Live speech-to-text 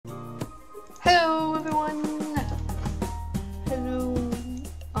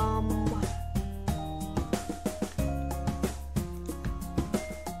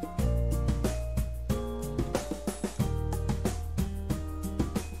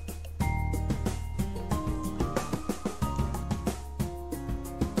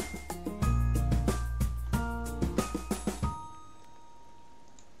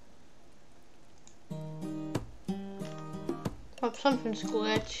something's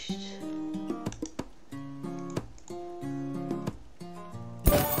glitched.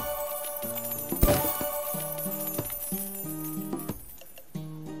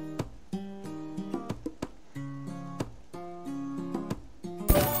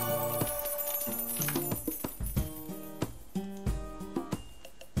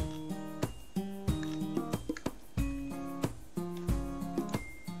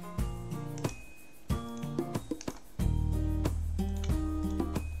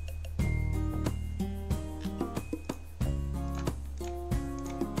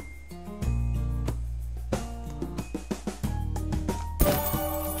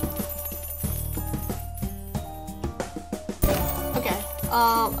 Okay,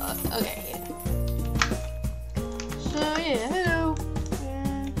 yeah. So, yeah, hello.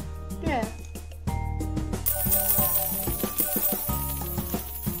 Yeah.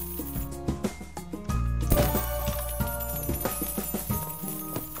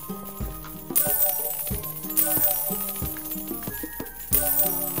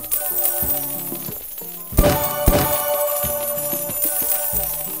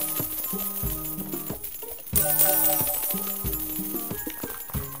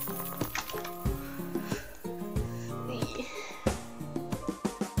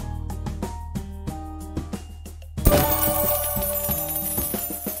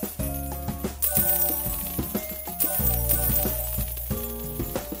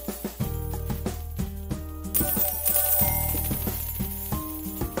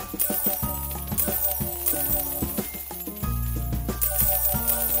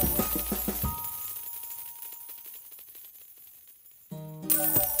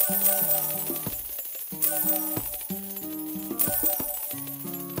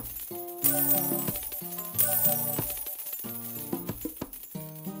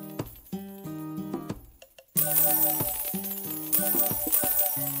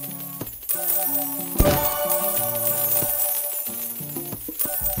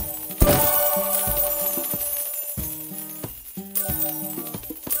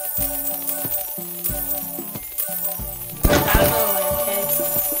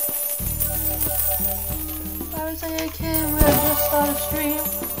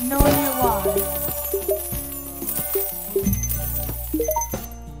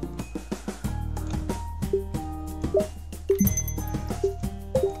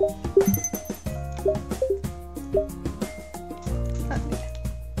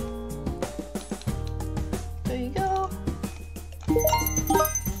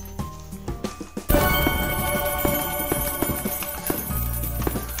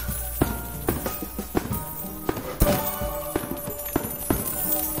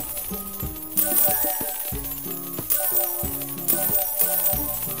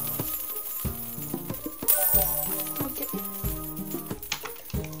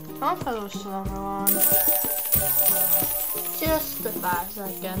 I'll put a slower on. Just a 5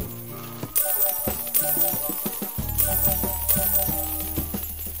 second.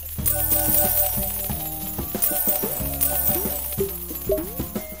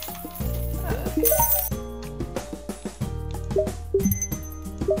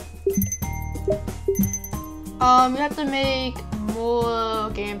 You have to make more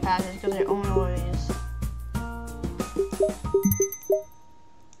game passes because they're own ways.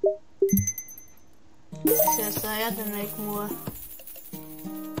 So I have to make more.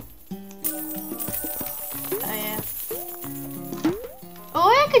 Yeah. Oh,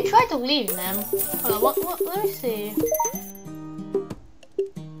 I could try deleting them. Hold on, let me see.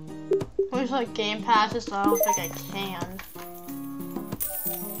 There's like game passes, so I don't think I can.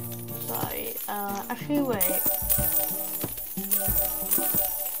 Sorry. Actually, wait.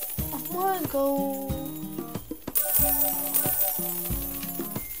 I wanna go.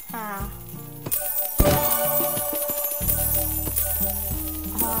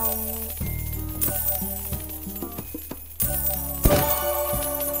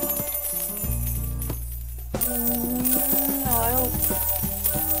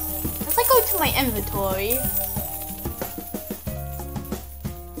 To my inventory.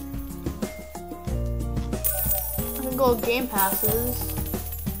 I can go game passes.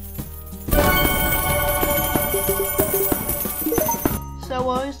 So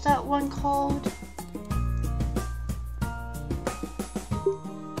what is that one called?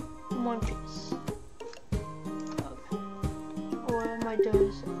 Munchies. Okay. What am I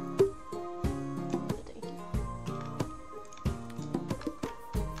doing?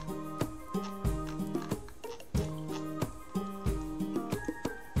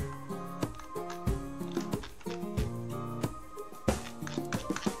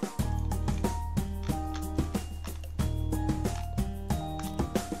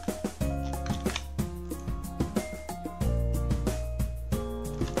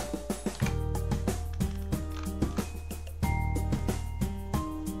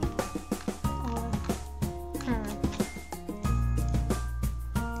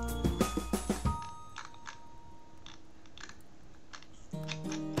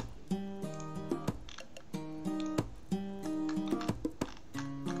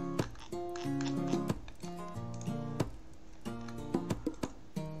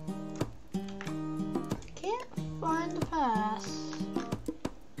 Find the pass.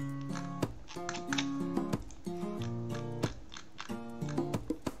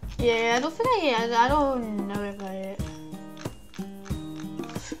 Yeah, I don't think I don't know if I...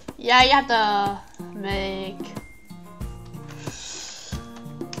 Yeah, you have to make...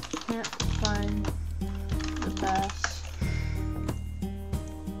 Yeah, find the pass.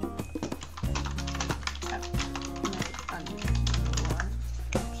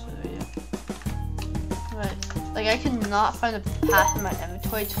 Right, like I cannot find the path in my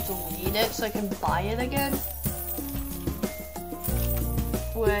inventory to delete it, so I can buy it again.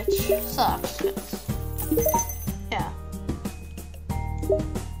 Which sucks. Yeah.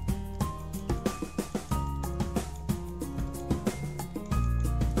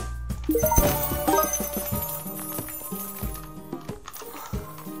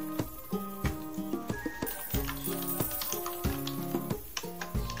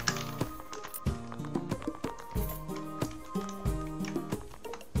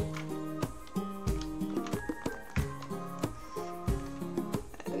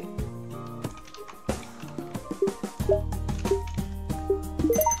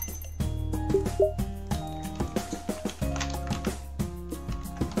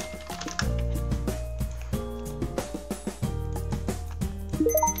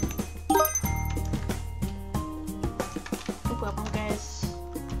 Welcome, guys.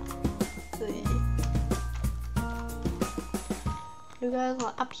 You guys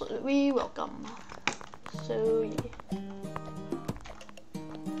are absolutely welcome. So yeah.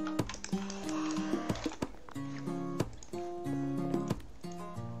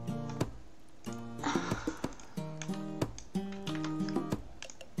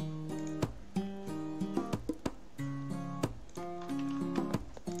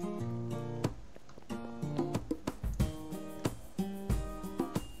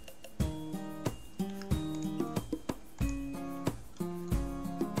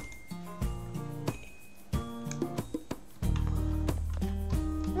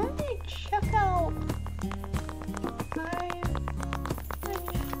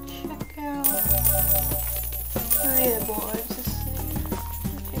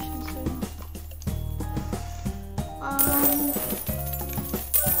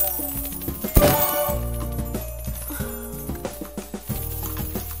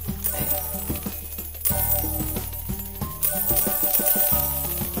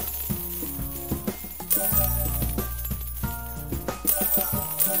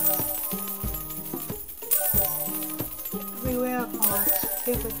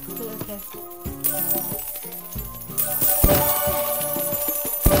 Okay.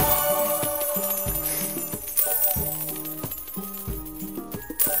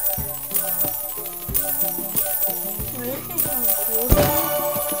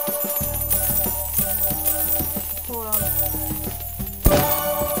 Hold on.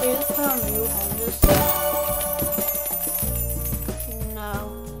 Is this on you have this? No.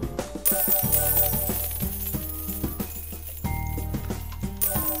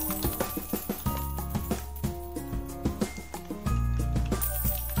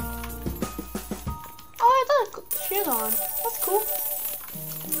 Shit on. That's cool.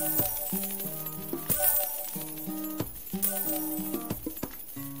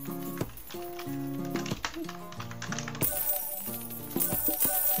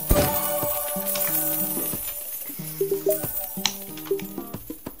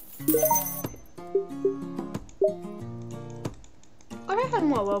 I have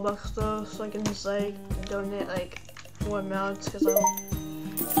more Robux though, so I can just like donate like more amounts because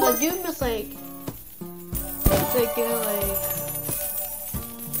I do miss like getting like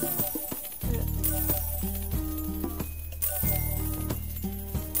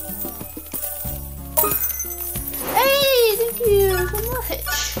hey, thank you so much.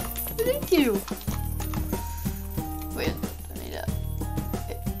 Thank you. Wait, I need that.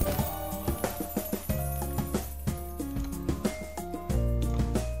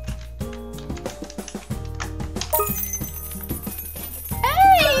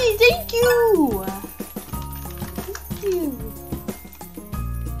 Hey, thank you.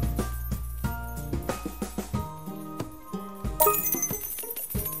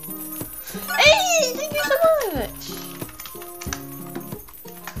 Hey, thank you so much.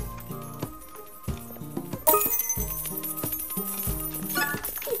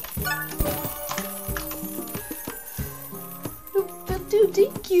 Dude,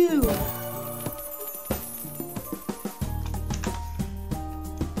 thank you.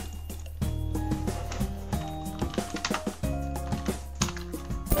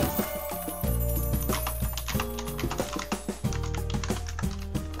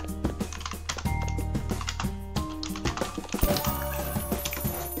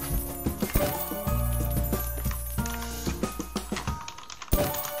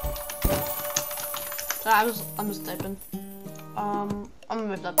 I'm just typing. I'm gonna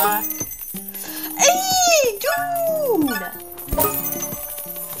move that back. Hey, dude!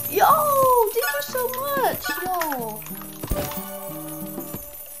 Yo, thank you so much, yo.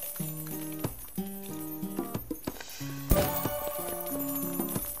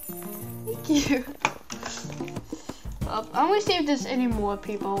 Thank you. I'm gonna see if there's any more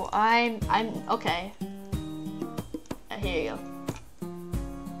people. I'm okay. Here you go.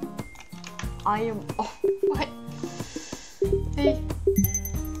 I am. Oh, what? Hey.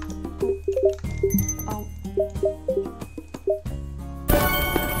 Oh.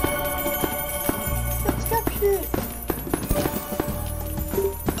 Let's capture it.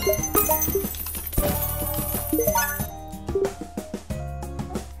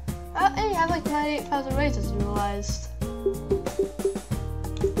 Hey, I have like 98,000 races, I realized.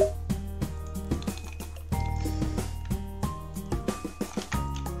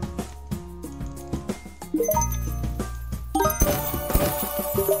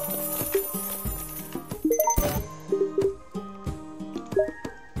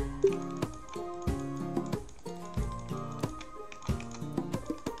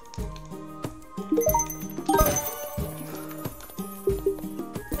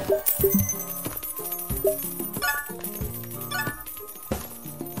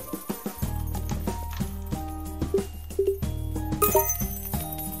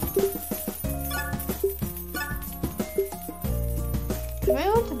 We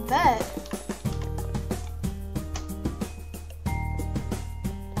went to bed.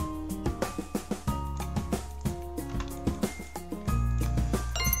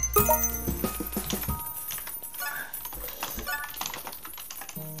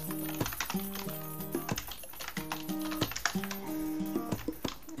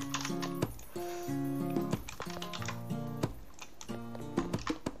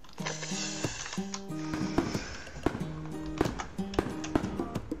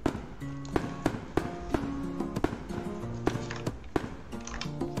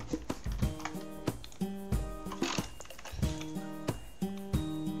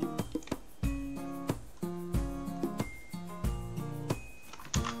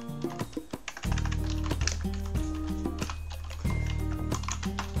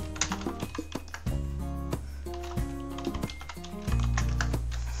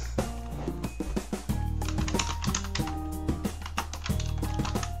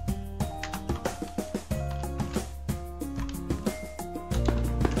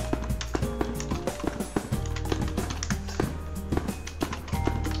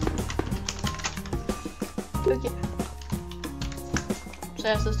 Okay.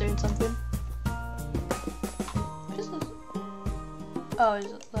 Sarah's just doing something. What is this? Oh, is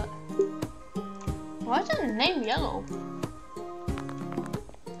it that? Why is the name yellow?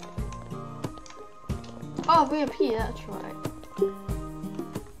 Oh, VIP, that's right.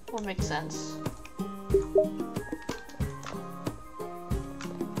 That makes sense.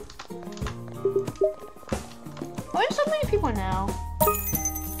 Why are so many people now?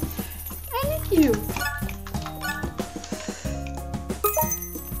 Thank you.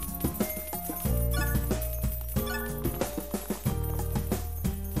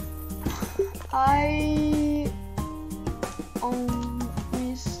 I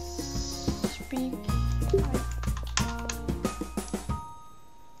only speak.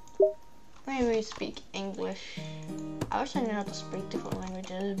 Maybe speak English. I wish I knew how to speak different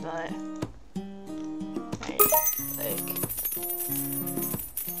languages, but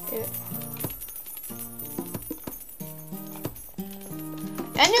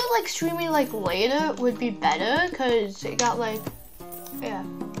I knew like streaming like later would be better because it got like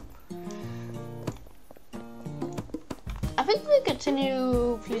I think we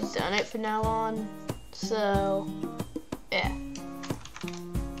continue Please Donate from now on, so yeah.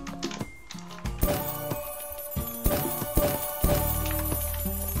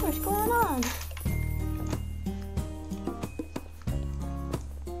 What's going on?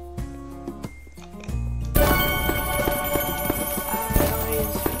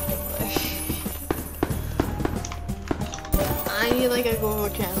 I need like a Google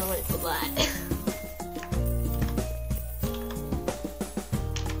Translate for that.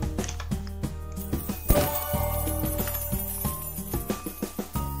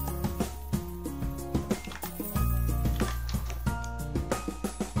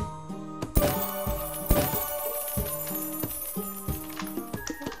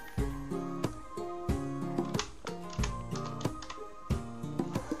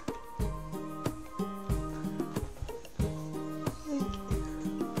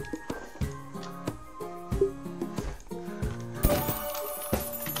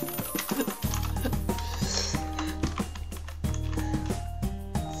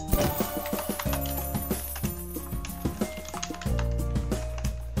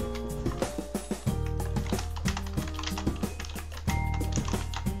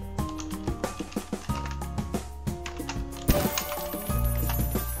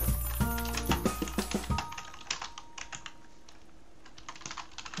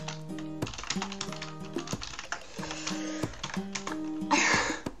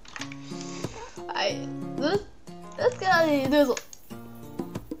 there's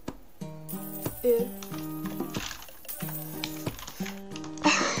yeah.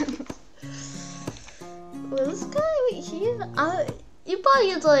 Well, this guy right here, he probably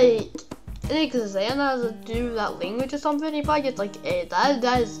gets like an exam that has to do that language or something. He probably gets like A.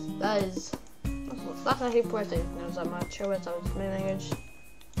 That is that's actually probably knows that much. I wish that was my language,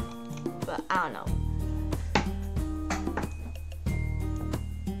 but I don't know.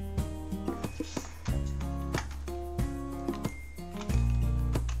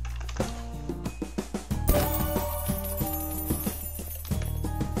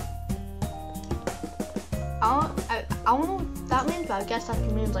 I don't know what that means, but I guess that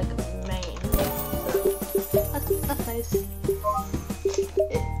means like main. That's nice.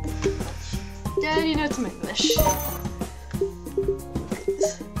 Yeah, you know some English.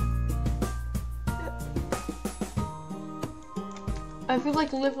 I feel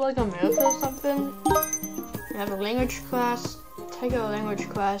like live like America or something. You have a language class. Take a language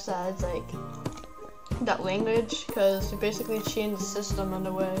class that is like that language, because you basically change the system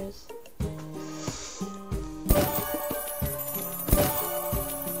otherwise.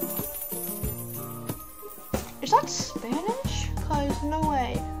 Is that Spanish? Cause no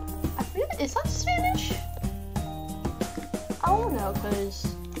way. Is that Spanish? I don't know,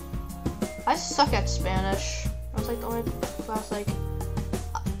 cause I suck at Spanish. I was like the only class like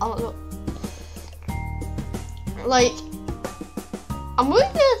I don't know. Like I'm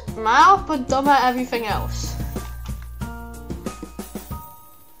really good at math, but dumb at everything else.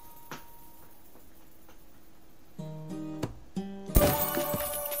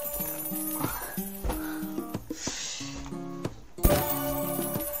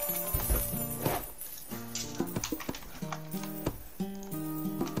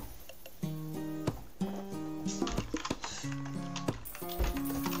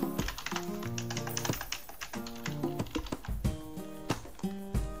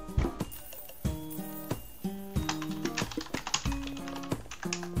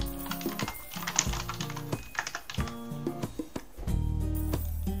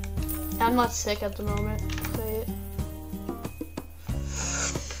 I'm not sick at the moment. Say it.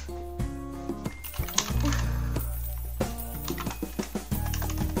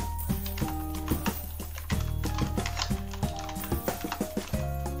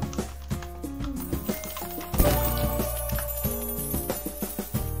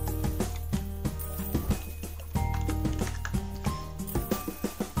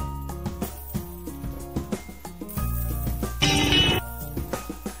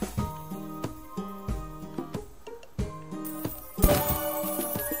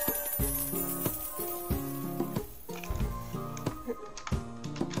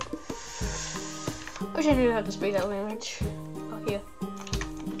 Wish I knew how to speak that language. Oh, here.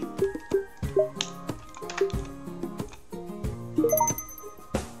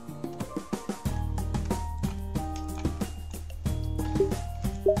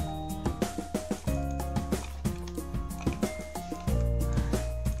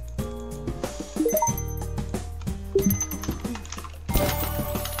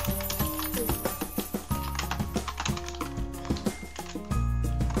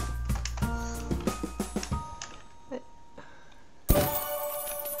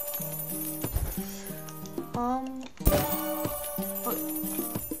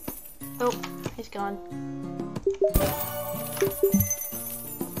 Oh, he's gone.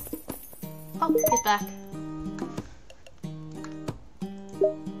 Oh, he's back.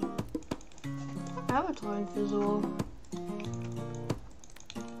 Avatar invisible.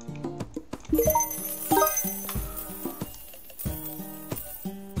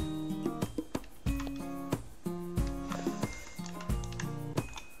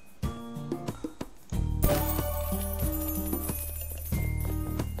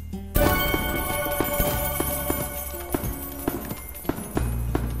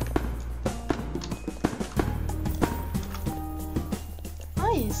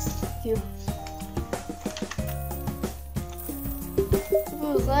 You. It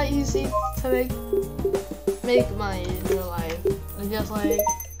was that easy to make money in real life. And just like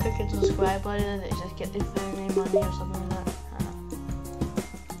click the subscribe button and it just get infinity money or something like that.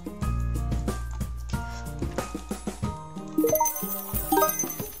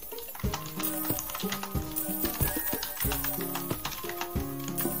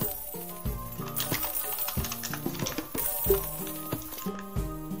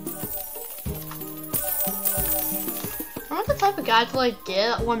 I'm not the type of guy to like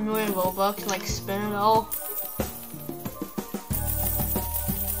get 1 million Robux and like spend it all.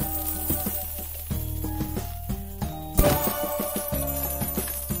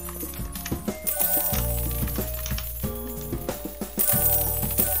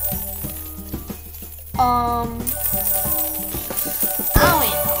 I don't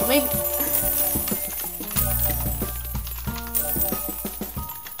even know. Maybe.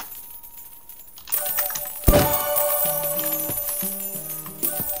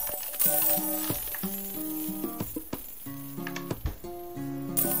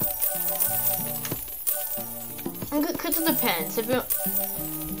 Because it depends. If you.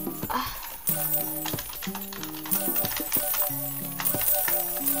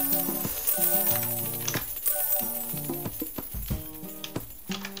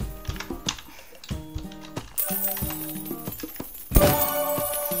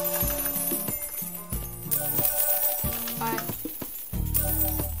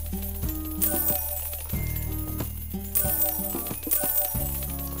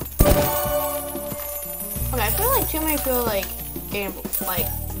 Okay, I feel like too many people like gamble, like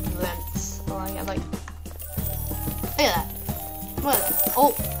events. Like, I like. Look at that. What?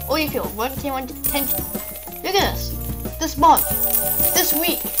 Oh, you feel 1K, 10K. Look at this. This month. This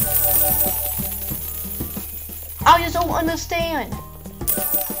week. I just don't understand.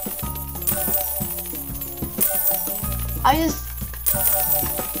 I just.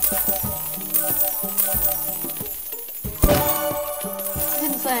 It's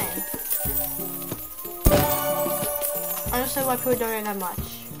insane. I understand why people donate that much.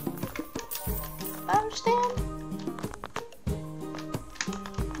 I understand.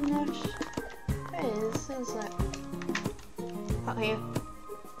 No, hey, this is like. Okay.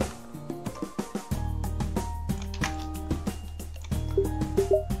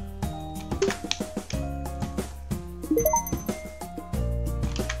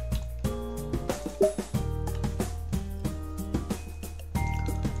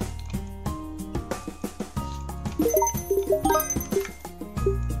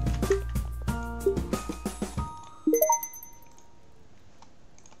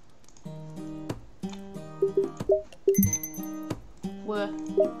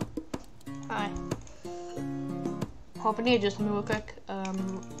 Hi. Hope I need just real quick. On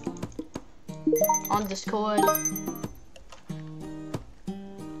Discord.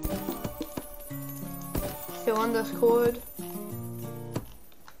 If you're on Discord.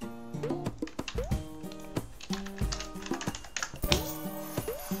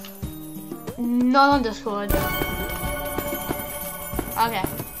 Not on Discord. Okay.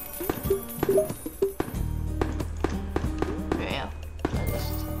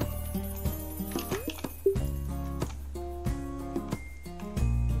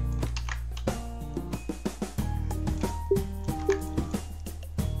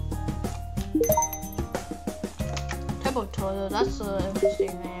 Turtle, that's an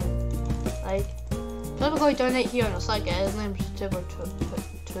interesting name. Like, typically donate here on the site, guys. His name's Turtle.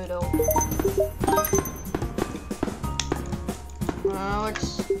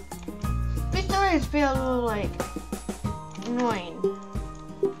 These donations be a little like annoying.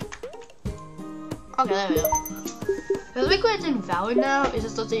 Okay, there we go. The liquid is invalid now. It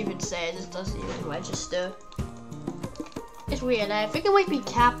just doesn't even say. It just doesn't even register. It's weird. I think it might be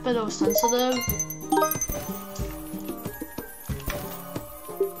capital sensitive.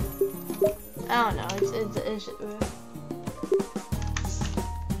 I don't know, it's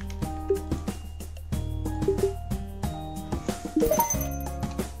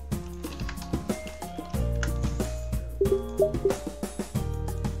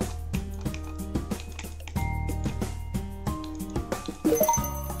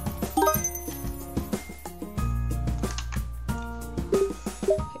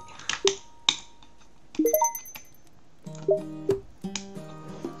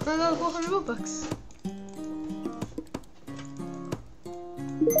another 400 ROBUX.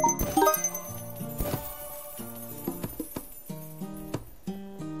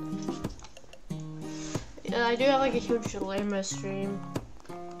 Yeah, I do have like a huge delay in my stream.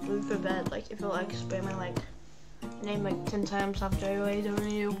 Don't feel bad, like if you like spam my like name like 10 times after I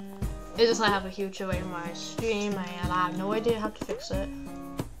doing you. It's just I have a huge delay in my stream and I have no idea how to fix it.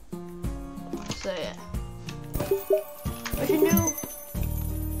 So yeah. Which I knew.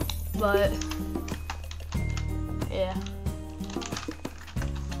 But yeah,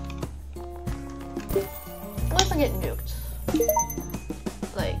 what if I get nuked?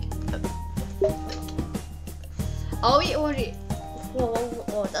 Like oh, we already.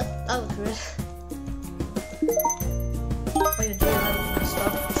 Whoa, that was good. Oh, you're doing that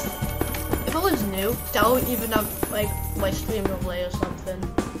stuff. If I was nuked, I would even have like my stream delay or something.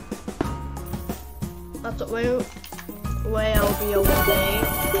 That's the way I'll be okay.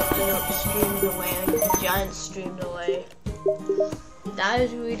 Stream delay, like a giant stream delay. That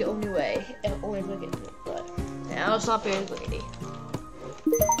is really the only way. Only if I get it, but yeah, I'll stop being greedy.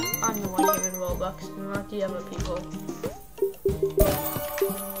 I'm the one giving Roblox. Robux, not the other people.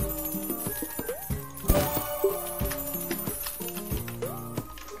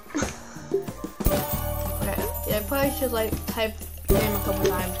 Okay, yeah, I probably should like type name a couple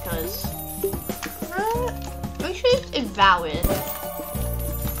times because make sure it's invalid.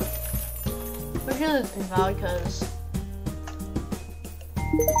 Make sure it's invalid because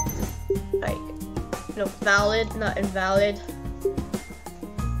like no valid, not invalid.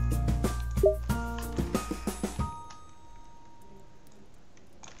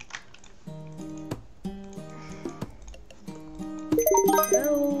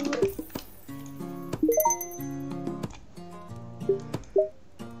 No.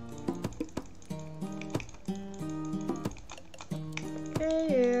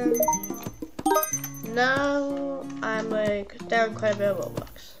 Okay. Now I'm like down quite a bit of Roblox.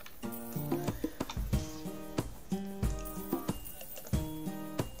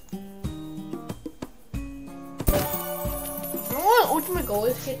 Ultimate goal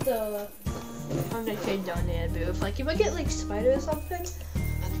is get the 100k donated booth. Like if I get like Spider or something,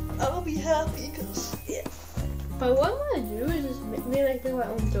 I'll be happy because yeah. But what I want to do is just make like my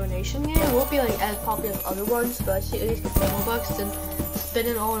own donation game. It won't be like as popular as other ones, but I should at least get some Robux and spend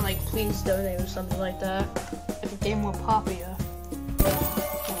it all and like please donate or something like that. If the game more popular,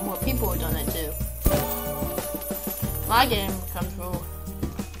 and more people will donate too. My game becomes more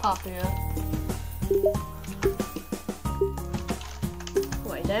popular.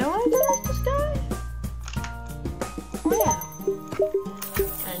 Wait, did I want to donate this guy? Oh yeah.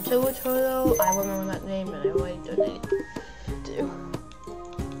 And Turtle, I remember that name and I already donated to.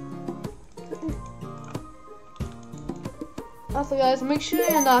 Also guys, make sure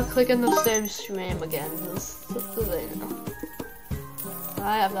you're not clicking the same stream again, just so you know.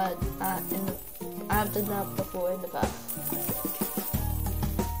 I have that I have done that before in the past.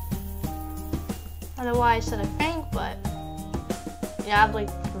 I don't know why I said I think, but yeah, I have like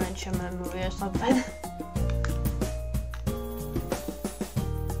dementia memory or something.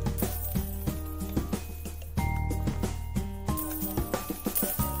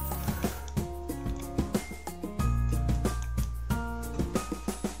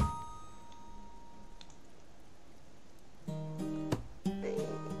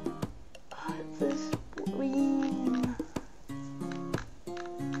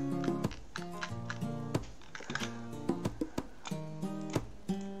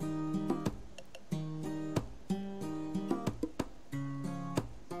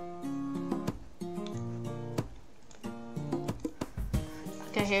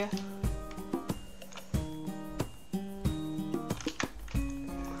 Okay, here.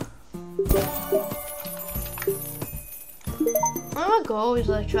 My goal is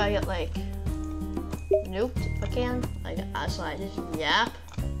like try to get like nuked if I can. Like so I just yap.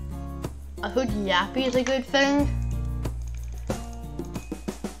 I heard yappy is a good thing.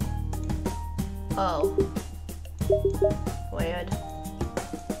 Oh. Weird.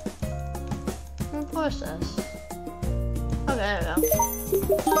 Process. Okay, there we go.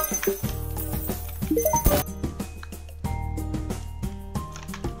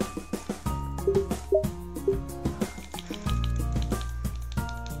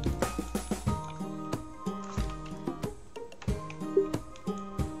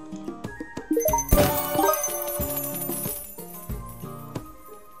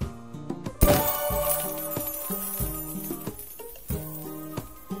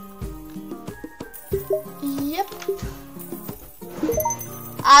 Yep.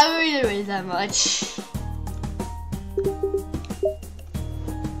 I really read that much.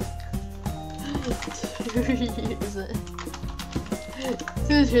 Use it.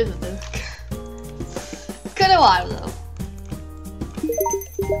 Here's the disc. Kinda wild though.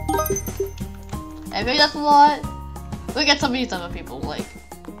 I think that's a lot. Look at some of these other people, like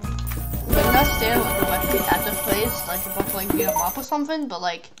not understand what the weapon at this place, like if I like beat them up or something, but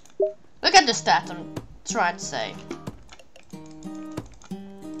like look at the stats I'm trying to say.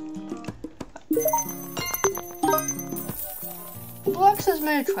 Roblox has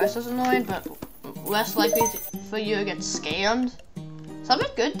made it twice as annoying, but less likely for you to get scammed. Something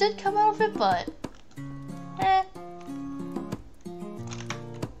good did come out of it, but eh.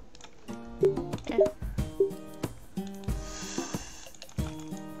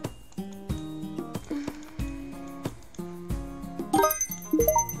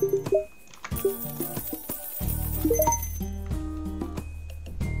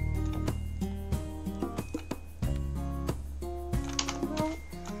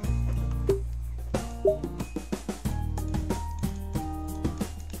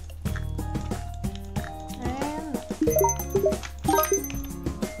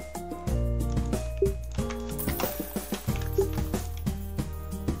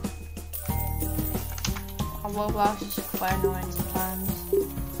 ROBLOX is quite annoying sometimes.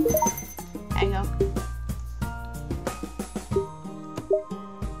 There you go.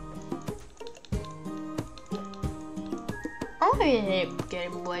 I really hate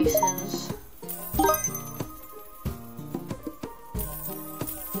getting voices.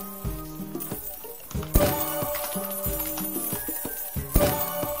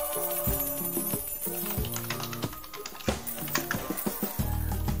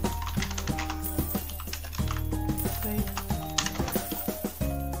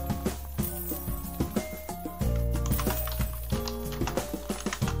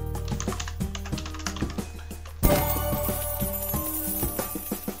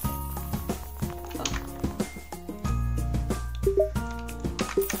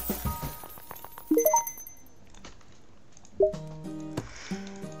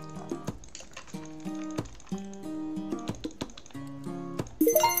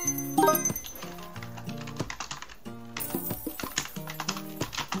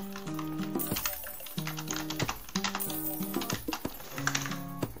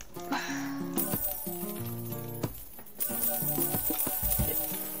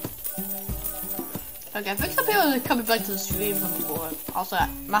 Okay, I think some people are coming back to the stream from before. Also,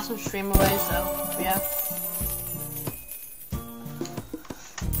 massive stream away, so yeah.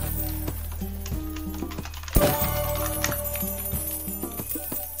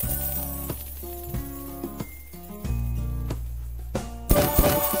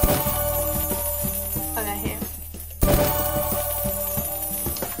 Okay, here.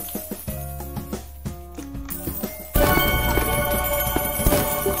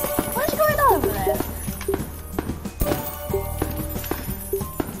 What's going on over there?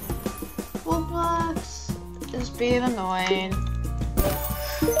 ROBLOX is being annoying.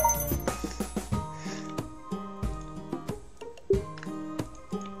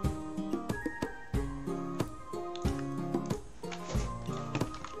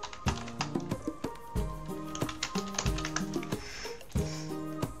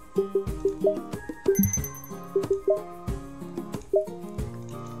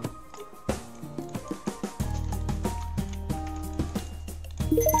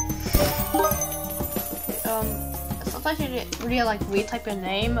 Sometimes you really like retype your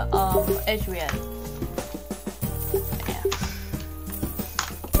name, it's weird. Yeah.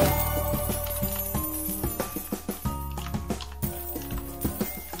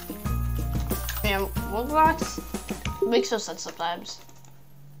 Yeah, ROBLOX makes no sense sometimes.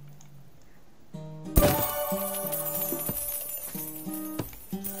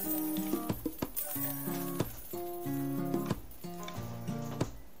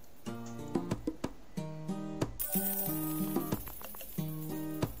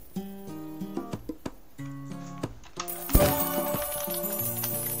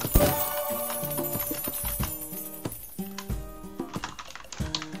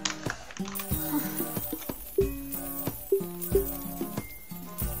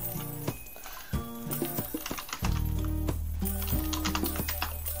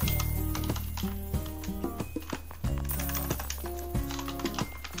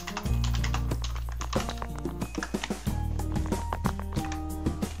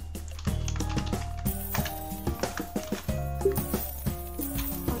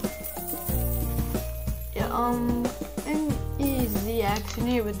 In EZX, you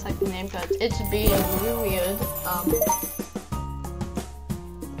need to type the name because it's being really weird.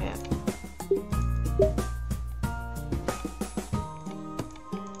 Yeah.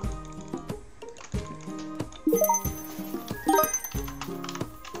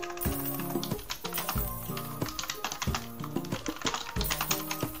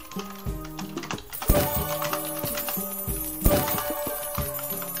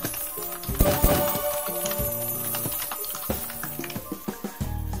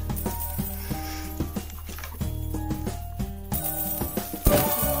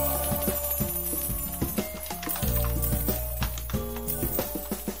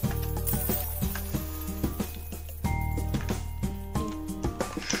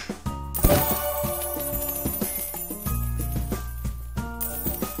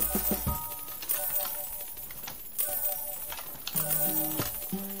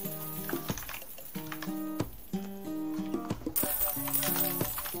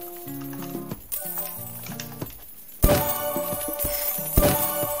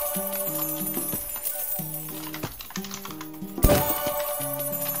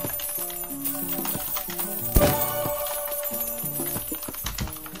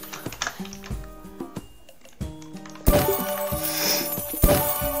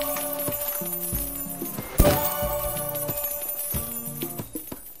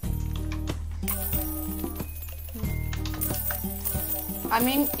 I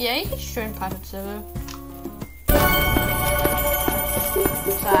mean, yeah, you can stream private server. So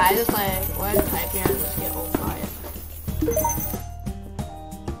I just like word typing and just get all quiet.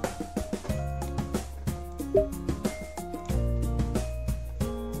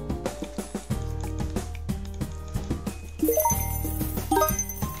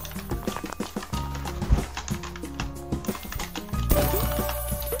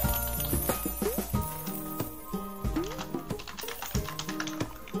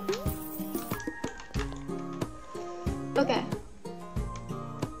 Okay.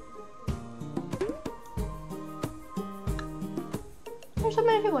 There's so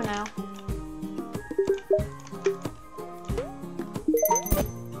many people now.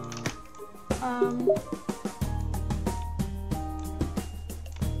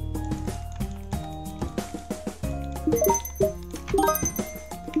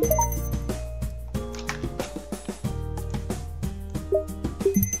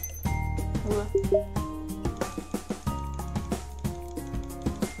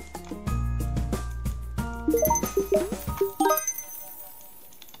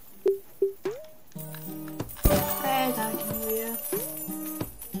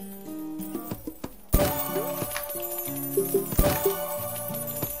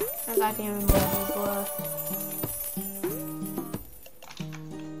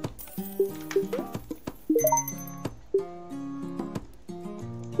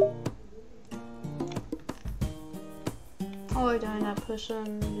 Oh, darn, that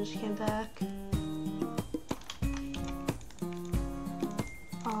person just came back.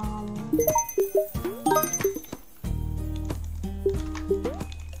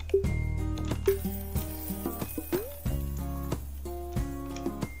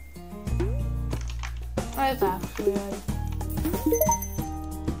 It's actually like,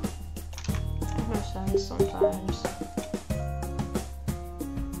 it makes sense sometimes.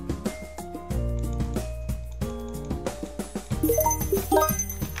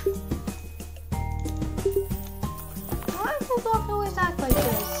 Why do people always act like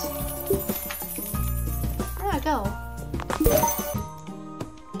this? Where'd I go?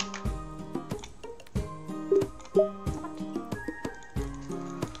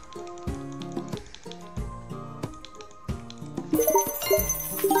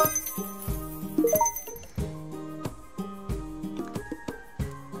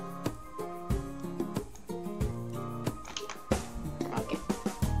 Okay.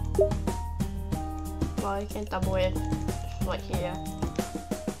 Well, you can't double it. Just right here.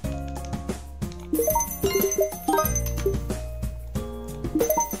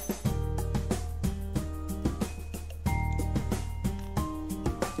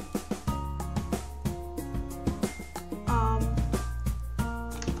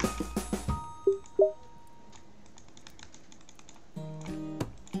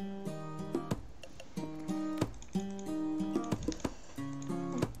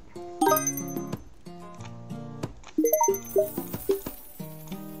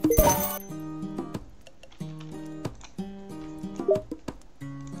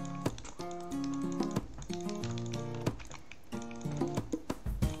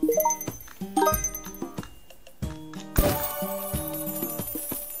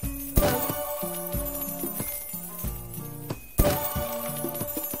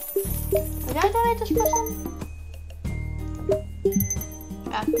 Did I donate this person?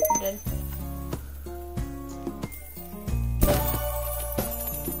 Yeah, I did.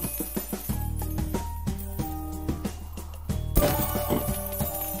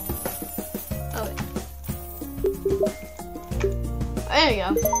 Oh wait. There you go.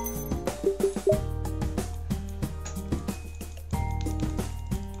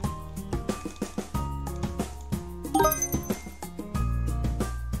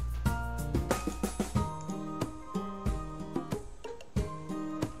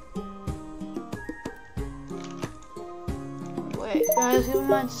 Wait, guys, you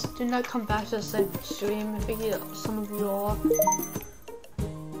might do not come back to the same stream. I think some of you are.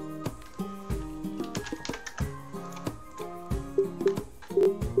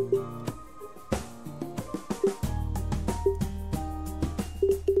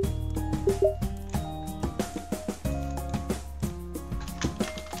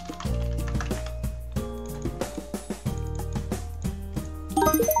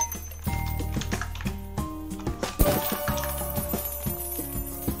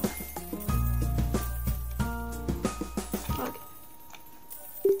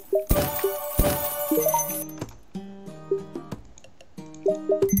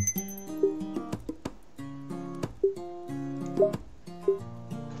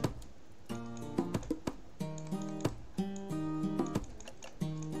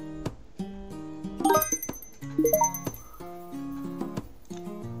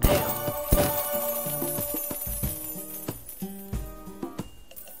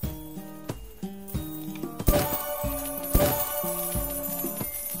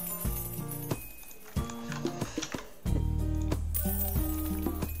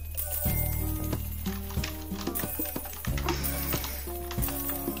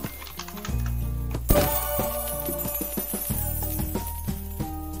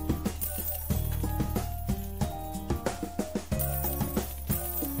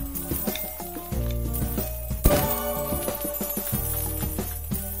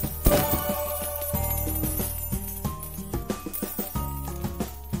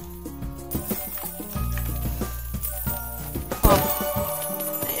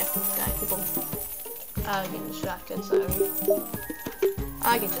 I get distracted, sorry.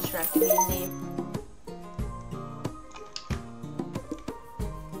 I get distracted easy.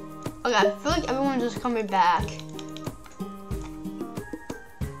 Okay, I feel like everyone's just coming back.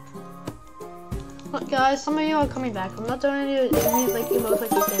 Look, guys, some of you are coming back. I'm not doing any like you most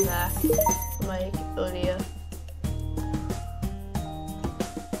likely came back. Like, oh dear.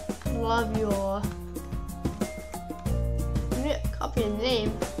 Love you all. I need to copy the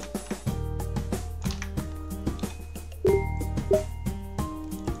name.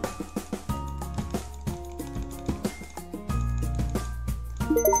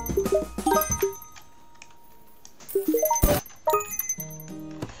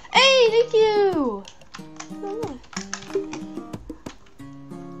 Hey, thank you! Oh.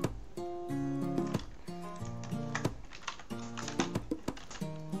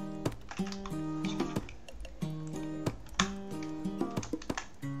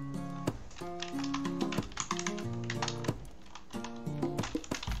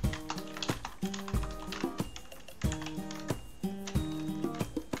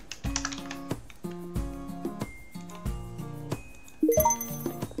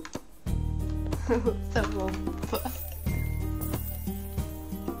 The ROBUX.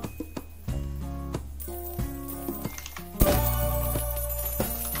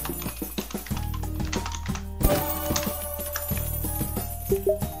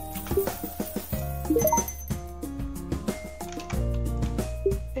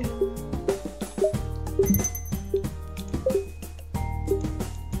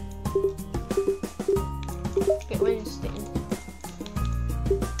 Okay, where you stand?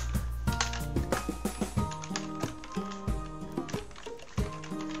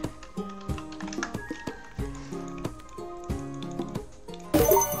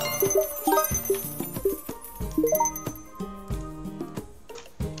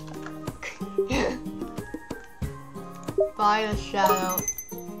 Buy a shout out.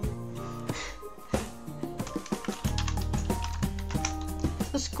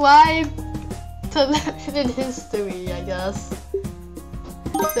 Subscribe to Limited History, I guess.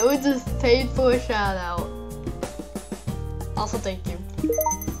 So we just paid for a shout out. Also, thank you.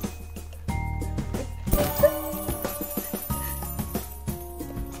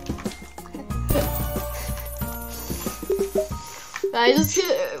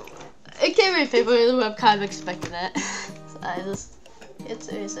 It can't be paid for it, I'm kind of expecting it. It's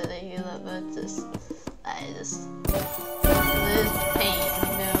seriously that, but it's pain,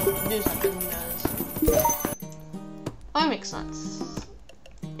 you know, do something, who knows. That makes sense.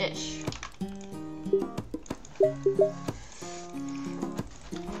 Ish.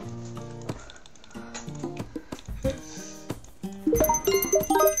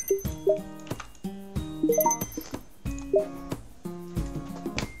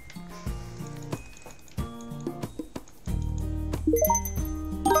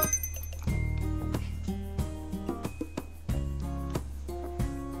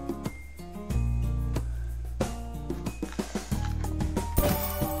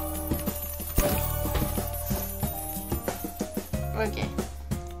 Okay.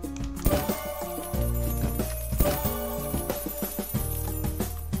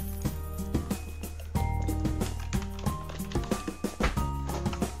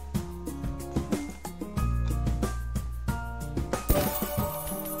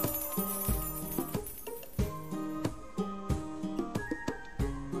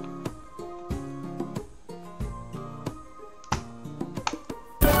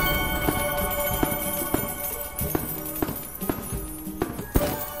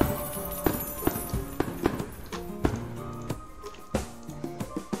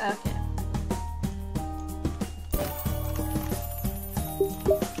 Okay.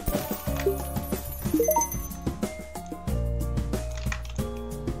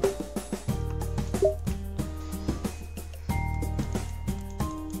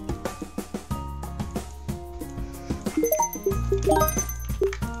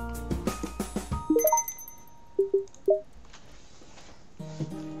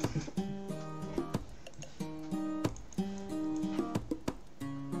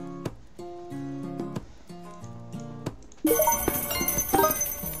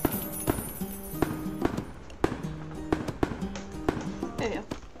 There we go.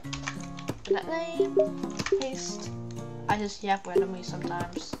 That name, paste. I just yap randomly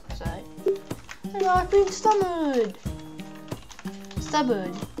sometimes. So, I know I'm being stubborn.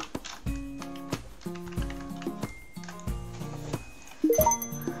 Stubborn.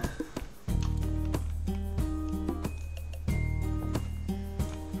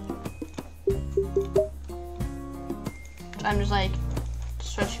 I'm just like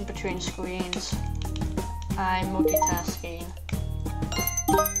switching between screens. I'm multitasking.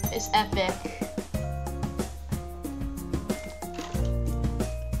 It's epic.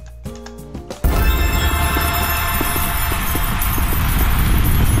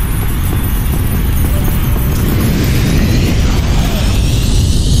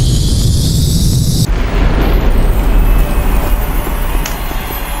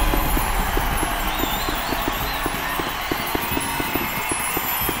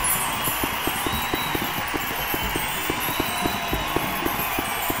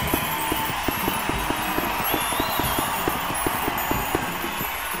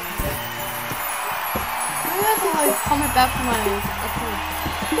 Coming back from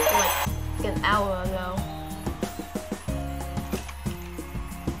like an hour ago.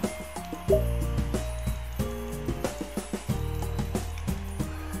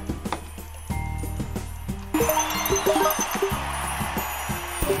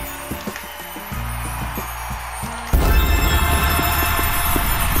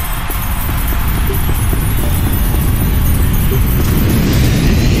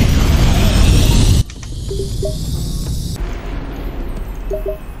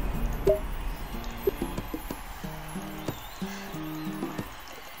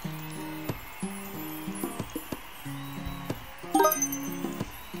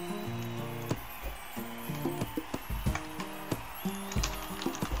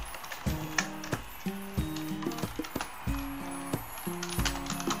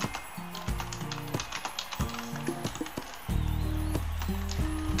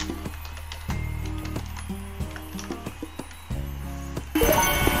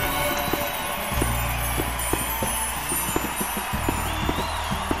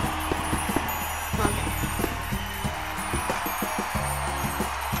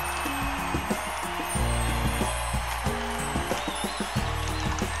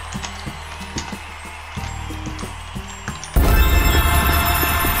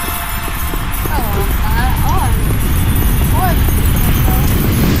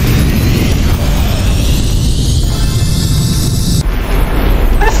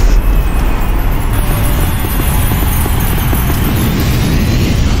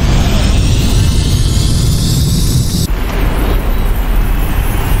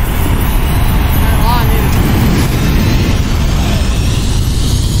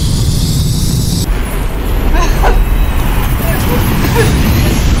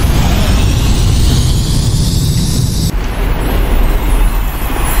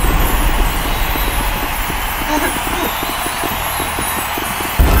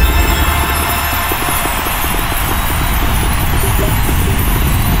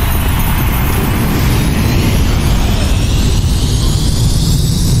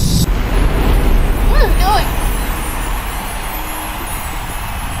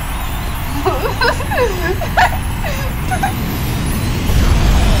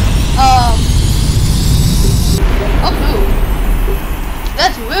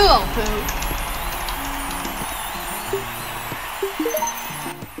 That's real poo.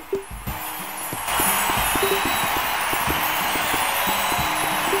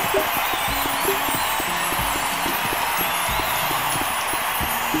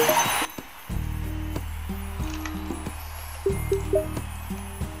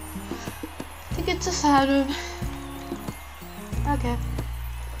 I think it's a Saturn. Okay.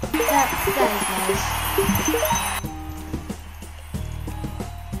 That is nice.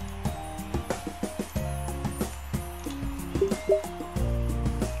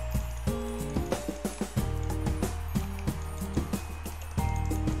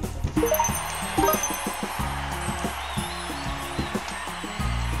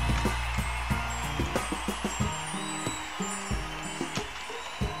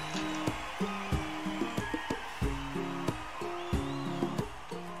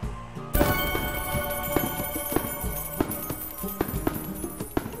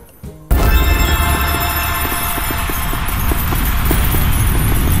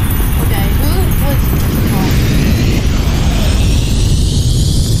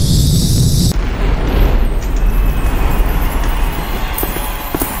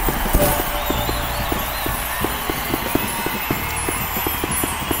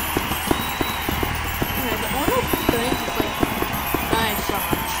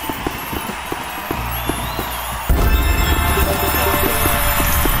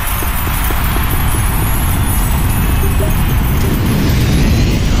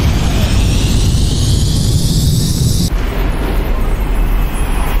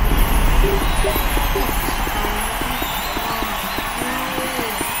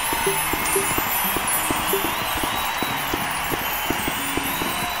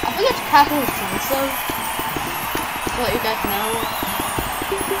 Capital Sensor. to let you guys know.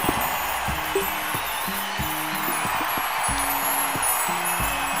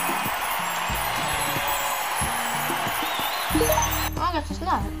 Oh, I guess it's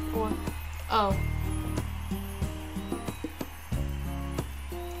not. Or, oh.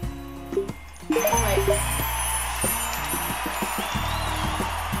 Oh, wait.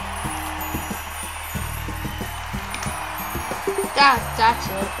 That's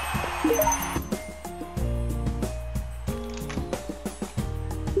it.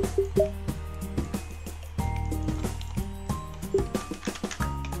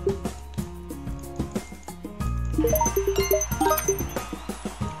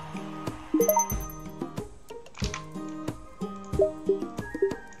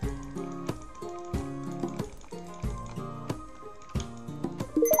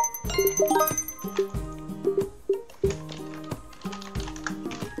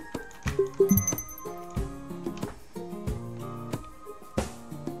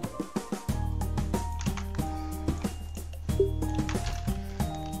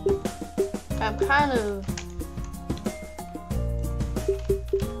 I'm kind of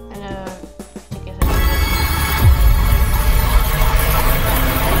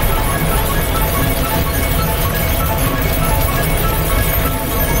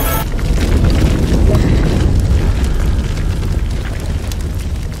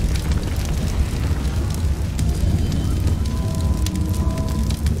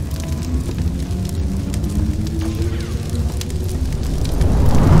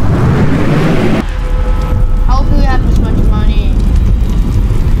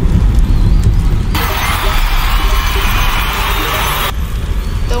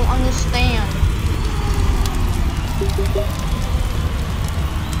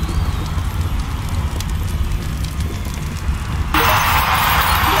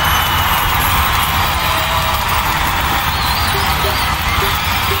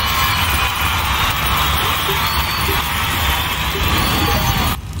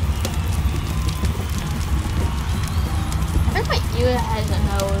has a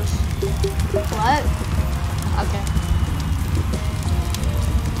nose. What? Okay.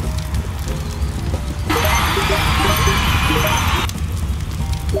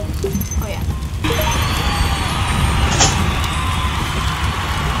 Oh yeah.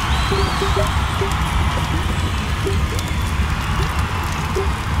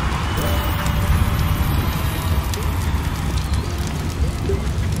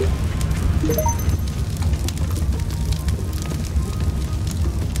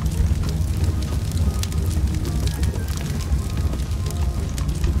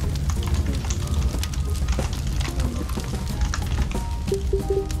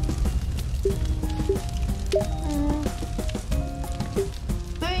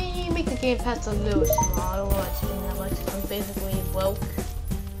 Game Pet's a little small, otherwise I'm like I'm basically broke.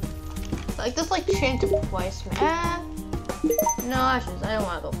 Like this like change to twice. No, actually I don't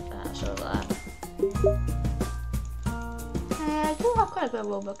wanna go past all that. I do have quite a bit of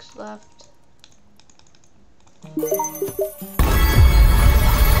ROBUX left.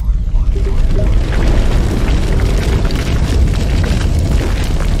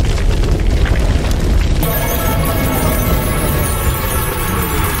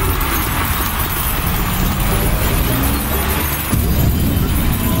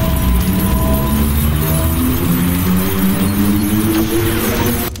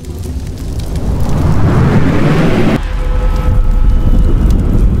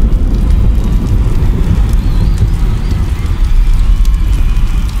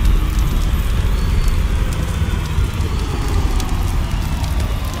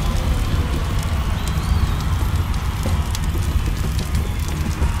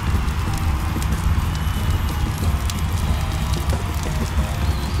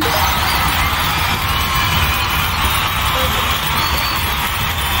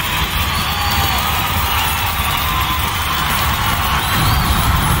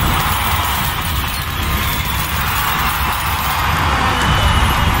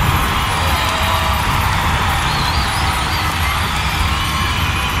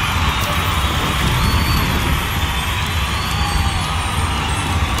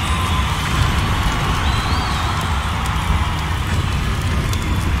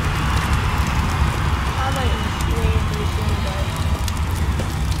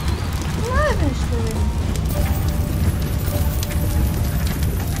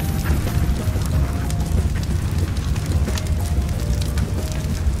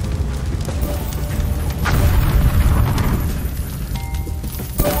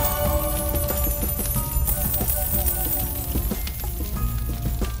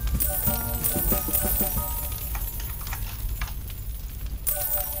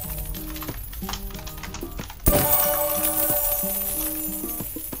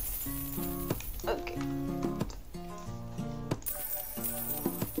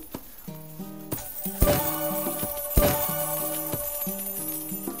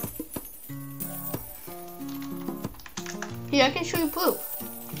 Here, I can show you proof.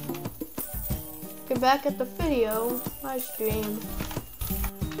 Get back at the video. Live stream.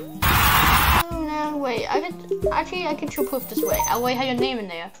 Oh, no, wait. I can show proof this way. I already had your name in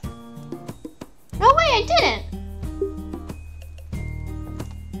there. No, wait, I didn't.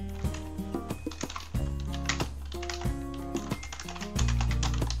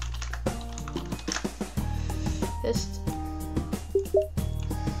 This.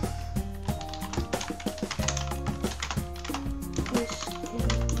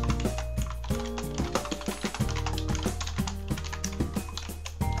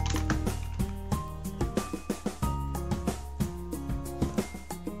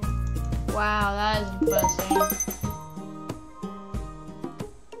 Wow, that is impressive.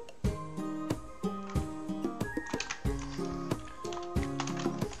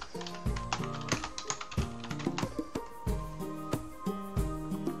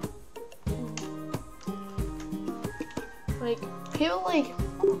 Like, people like,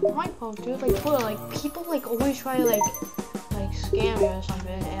 my phone, dude, like Twitter, like people like always try to like scam you or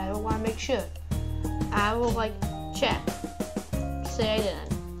something, and I don't want to make sure. I will like check, say I didn't.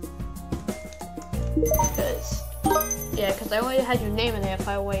 Because I already had your name in there if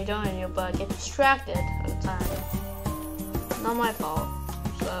I already done you, but I get distracted at the time. Not my fault.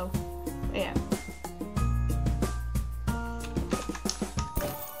 So, yeah.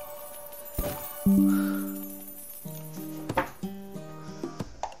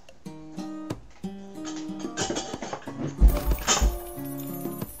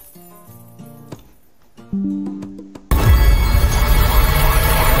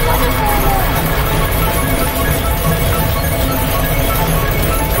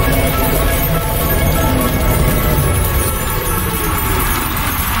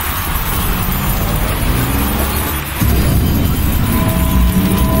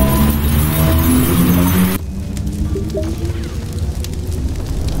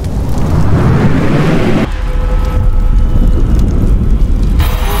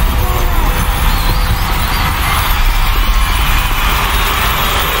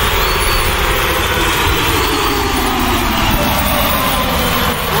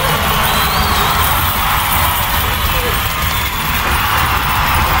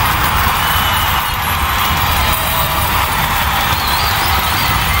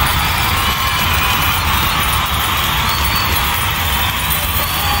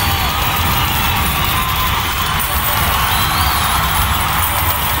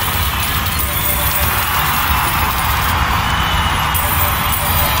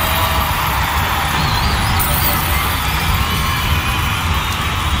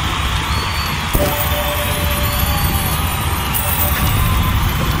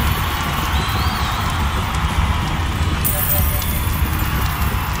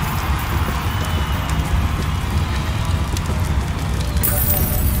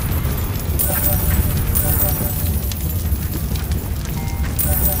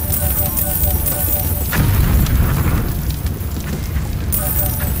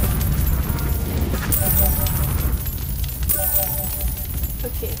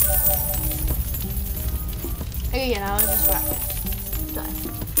 Again, I was distracted. Done.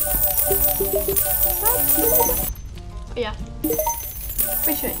 Yeah.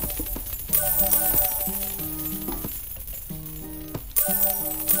 Appreciate it.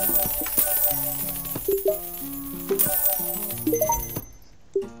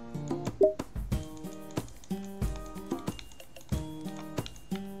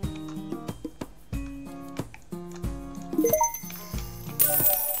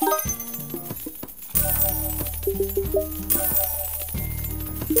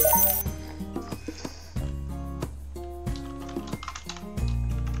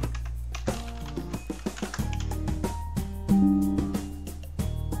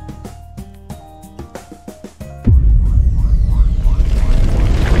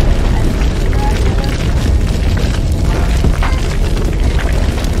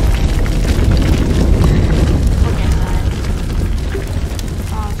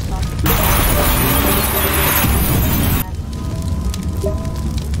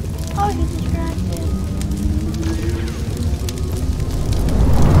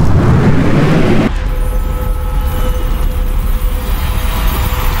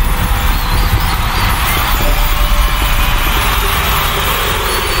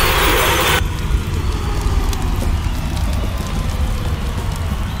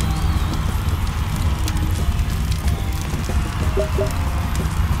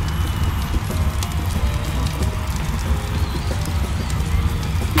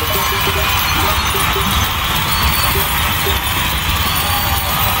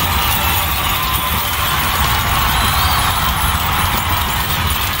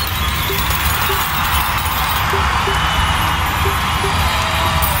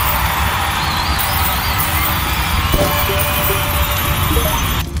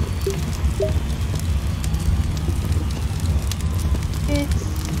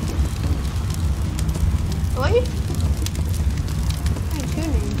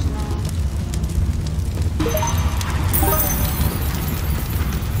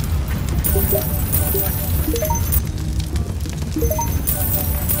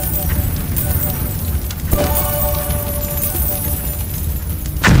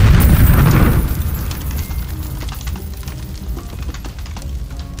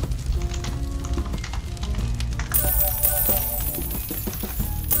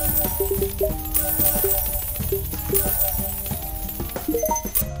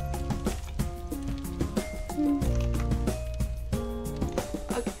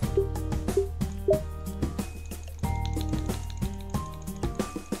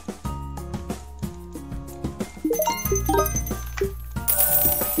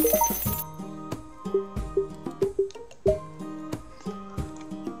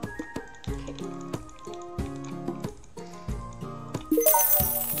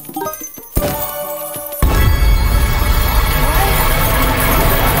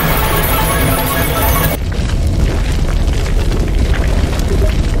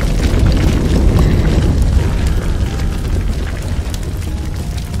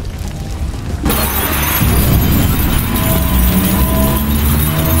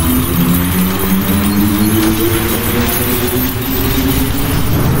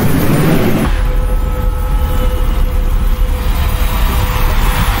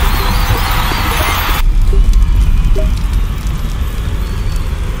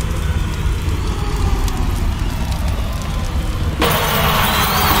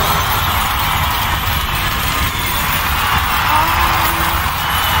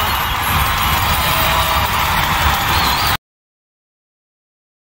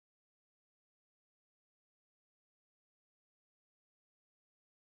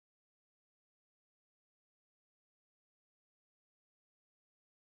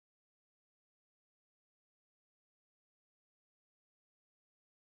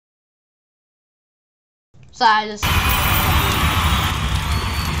 So I just.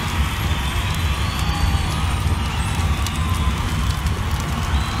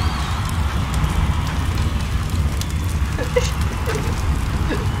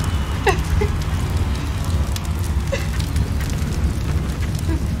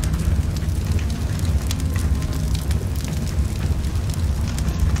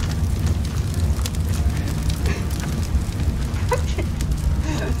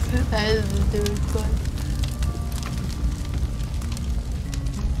 That is doing fun.